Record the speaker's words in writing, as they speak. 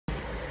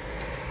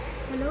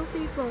Hello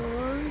people!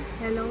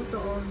 Hello to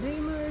all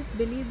dreamers,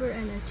 believer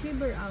and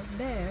achiever out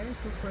there.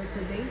 So for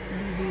today's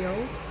video,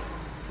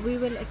 we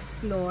will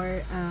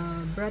explore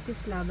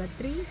Bratislava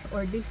 3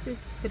 or District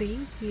 3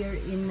 here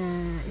in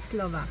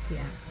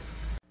Slovakia.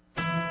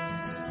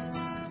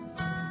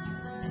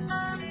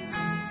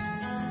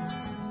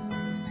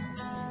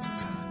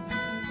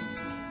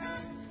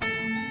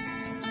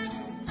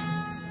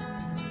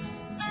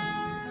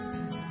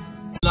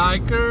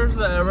 Likers,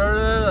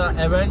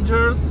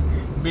 Avengers,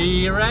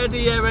 be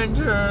ready,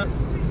 Avengers!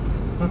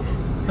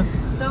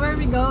 So where are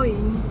we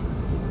going?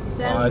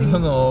 I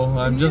don't know,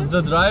 I'm just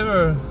the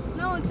driver.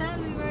 No, tell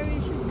me where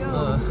we should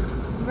go.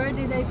 Where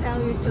did I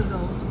tell you to go?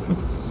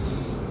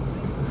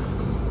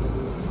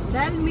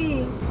 Tell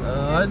me!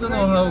 I don't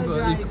know how,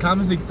 it's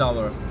Kamzík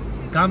Tower.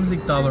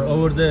 Kamzík Tower,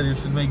 over there, you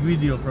should make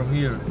video from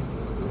here.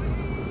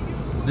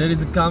 There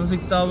is a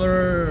Kamzík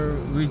Tower,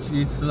 which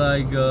is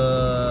like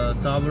a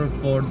tower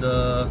for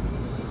the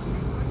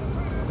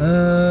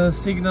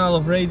signal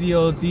of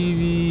radio,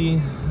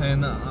 TV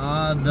and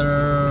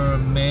other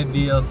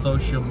media,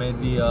 social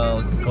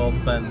media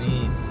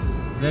companies.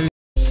 There is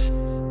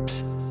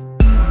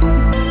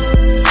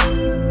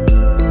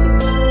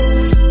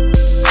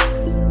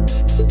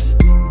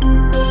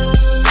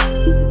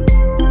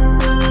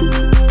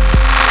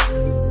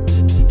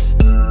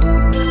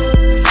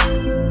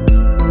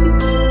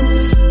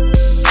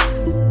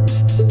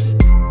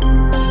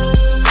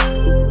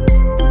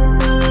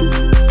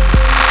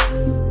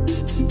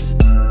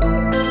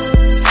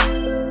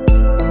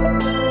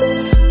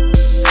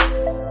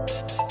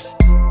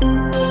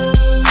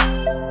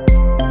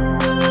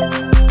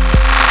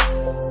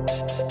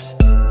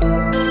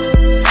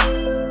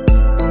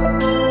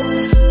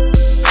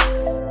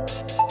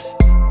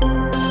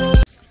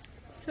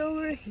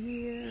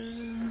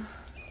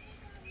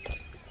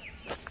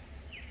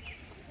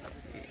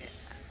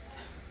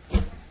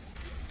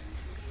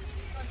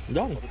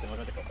Done.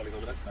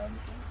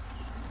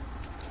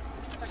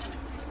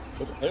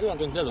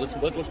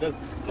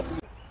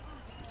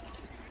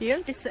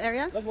 Here, this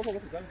area?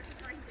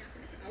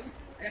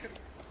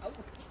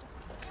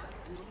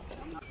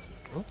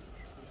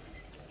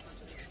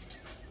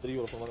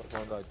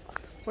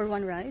 For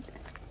one ride?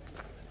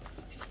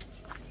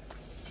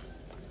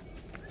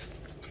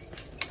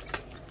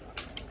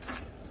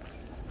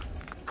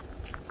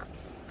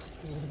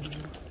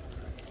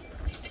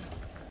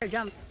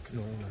 Jump.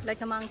 No.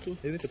 Like a monkey.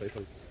 You need to pay for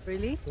it.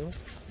 Really? No.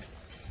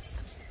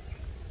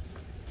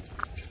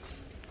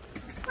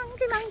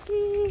 Monkey,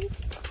 monkey.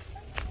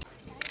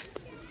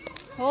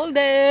 Hold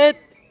it.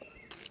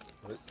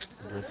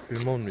 Don't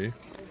scream on me.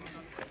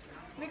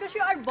 Because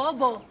you are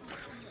Bobo.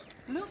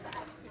 Look.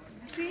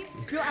 See?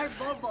 You are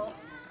Bobo.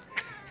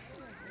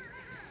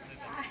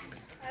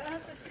 I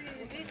want to see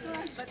this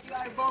one, but you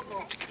are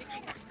Bobo.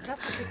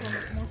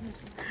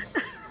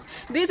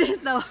 This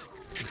is no.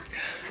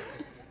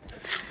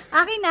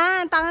 Akin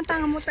na,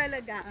 tanga-tanga mo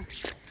talaga.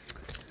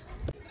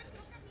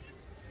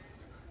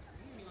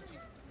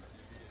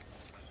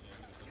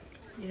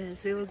 Yes,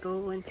 we will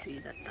go and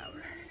see that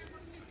tower.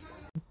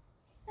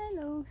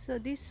 Hello, so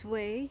this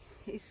way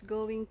is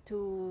going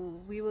to,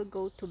 we will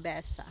go to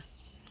Besa.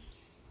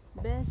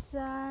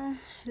 Besa,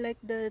 like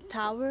the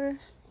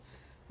tower,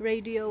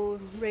 radio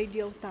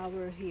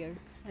tower here,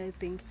 I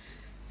think.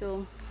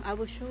 So I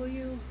will show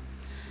you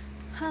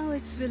how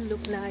it will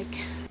look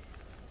like.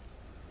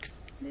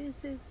 This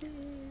is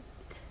it.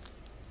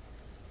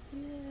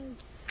 Yes.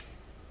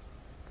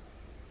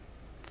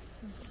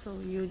 So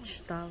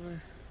huge tower.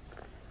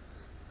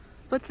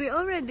 But we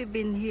already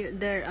been here,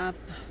 there up.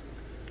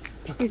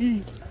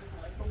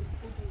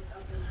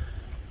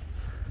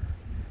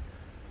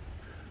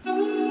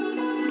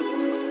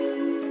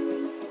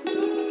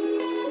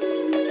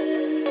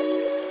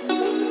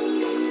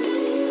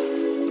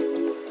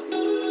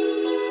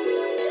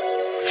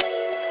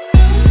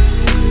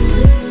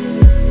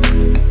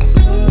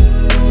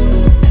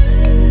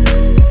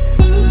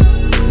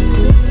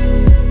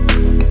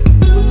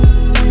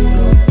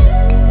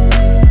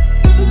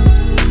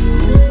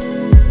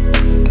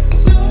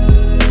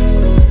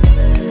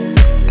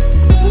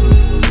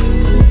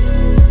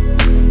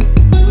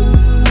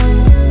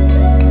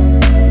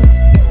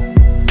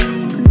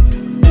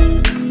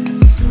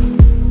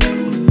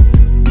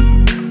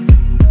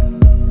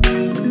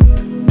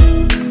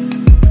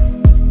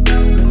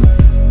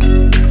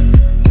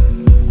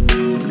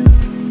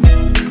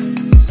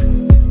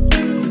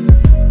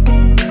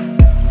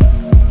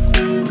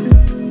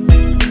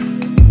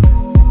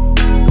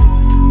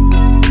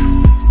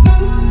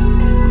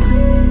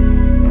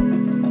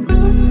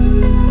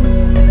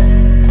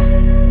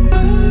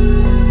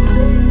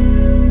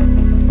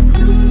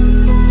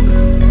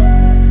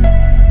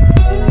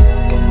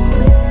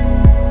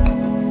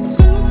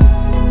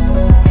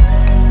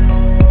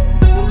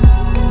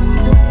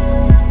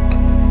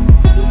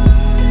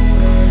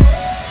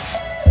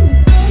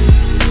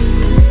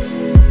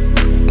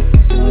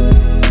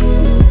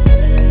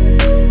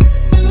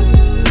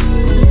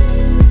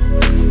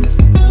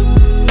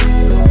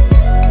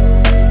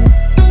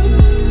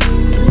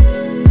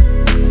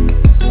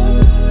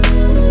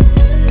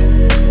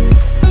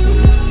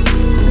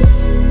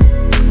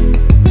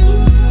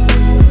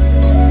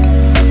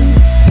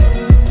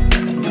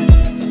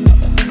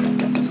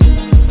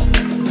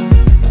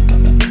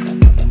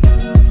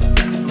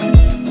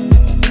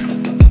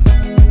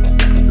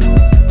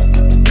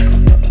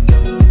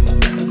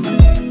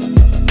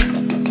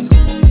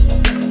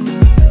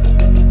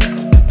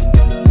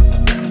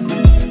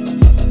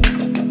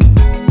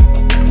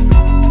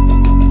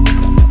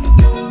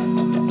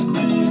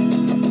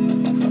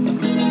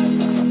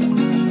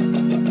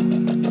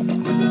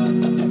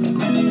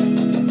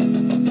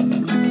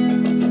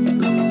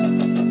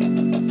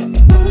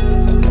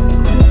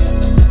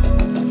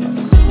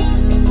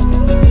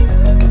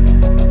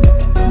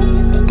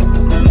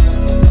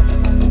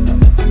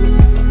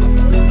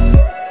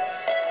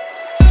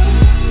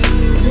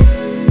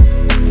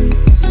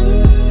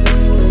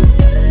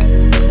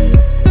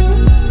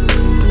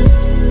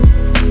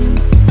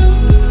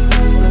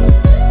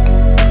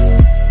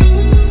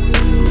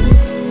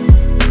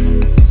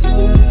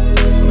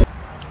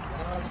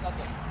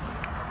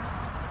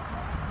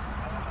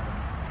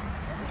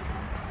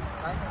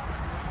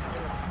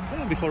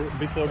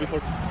 before.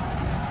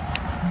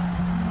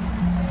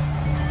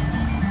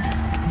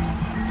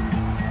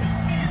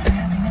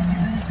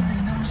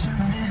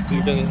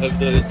 You can have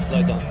the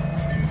slide down.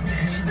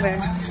 Where?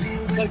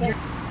 Slide down.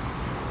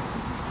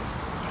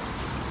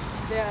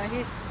 There,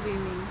 he's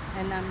swimming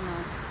and I'm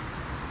not.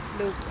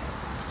 Look.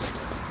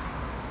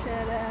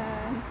 Ta-da!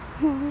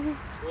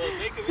 Well,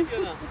 make a video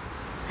now.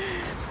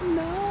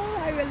 No,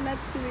 I will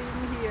not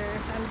swim here.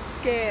 I'm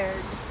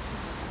scared.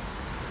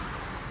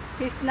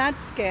 He's not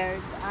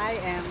scared. I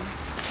am.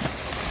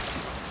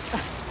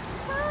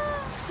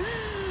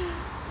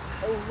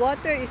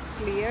 Water is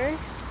clear.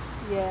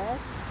 Yes.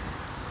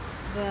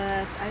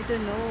 But I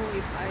don't know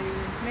if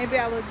maybe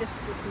I will just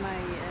put my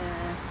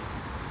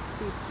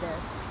feet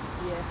there.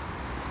 Yes.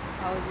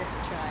 I'll just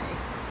try.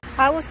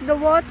 How was the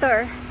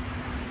water?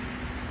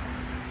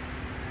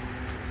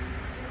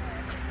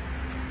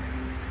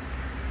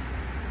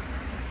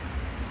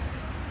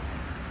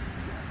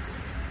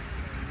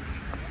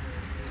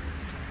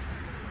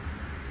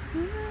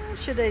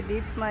 Should I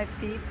dip my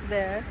feet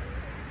there?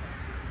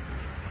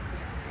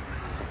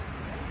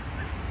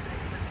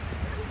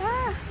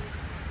 Ah.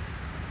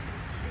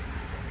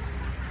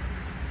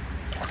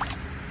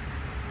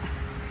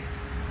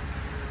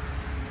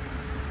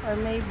 Or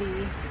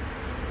maybe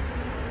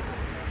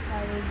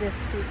I will just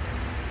sit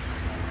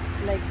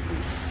like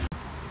this.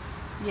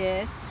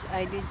 Yes,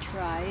 I did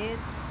try it.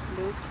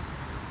 Look.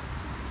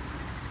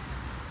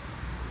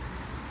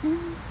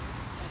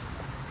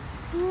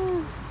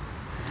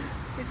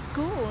 It's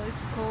cool,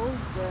 it's cold,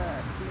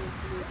 but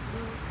look.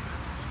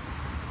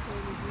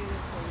 Really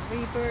beautiful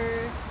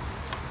river,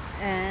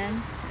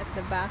 and at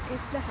the back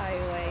is the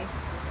highway,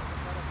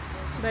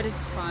 but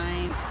it's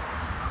fine.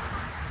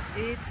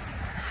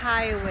 It's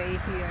highway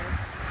here.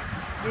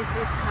 This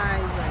is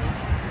highway.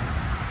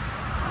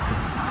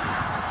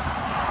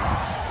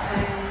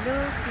 And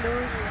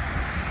look.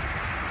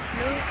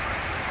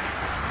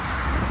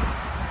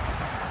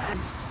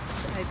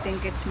 I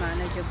think it's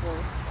manageable.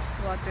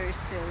 Water is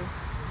still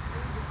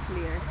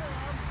clear.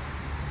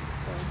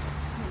 So,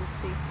 we'll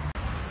see.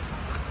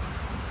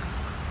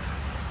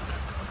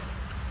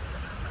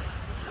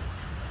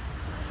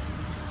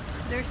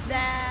 There's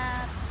that.